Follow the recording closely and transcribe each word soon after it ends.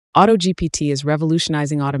AutoGPT is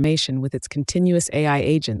revolutionizing automation with its continuous AI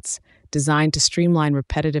agents designed to streamline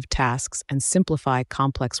repetitive tasks and simplify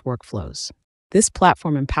complex workflows. This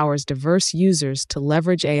platform empowers diverse users to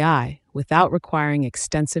leverage AI without requiring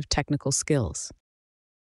extensive technical skills.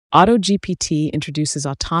 AutoGPT introduces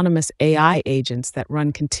autonomous AI agents that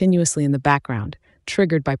run continuously in the background,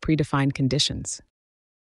 triggered by predefined conditions.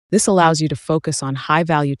 This allows you to focus on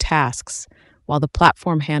high-value tasks while the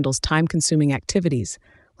platform handles time-consuming activities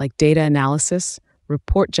like data analysis,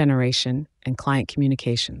 report generation, and client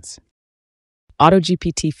communications.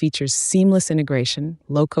 AutoGPT features seamless integration,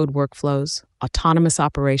 low-code workflows, autonomous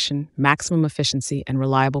operation, maximum efficiency, and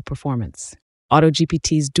reliable performance.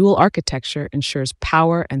 AutoGPT's dual architecture ensures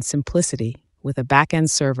power and simplicity with a back-end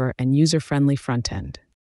server and user-friendly front-end.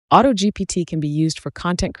 AutoGPT can be used for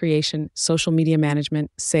content creation, social media management,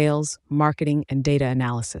 sales, marketing, and data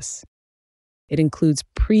analysis. It includes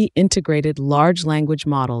pre-integrated large language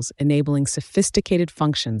models enabling sophisticated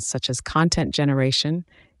functions such as content generation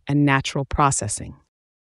and natural processing.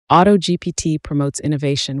 AutoGPT promotes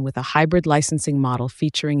innovation with a hybrid licensing model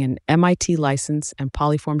featuring an MIT license and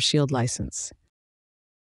Polyform Shield license.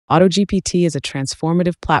 AutoGPT is a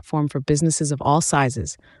transformative platform for businesses of all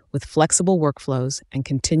sizes with flexible workflows and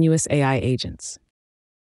continuous AI agents.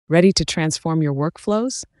 Ready to transform your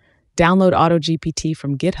workflows? Download AutoGPT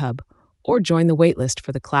from GitHub or join the waitlist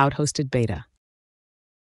for the cloud-hosted beta.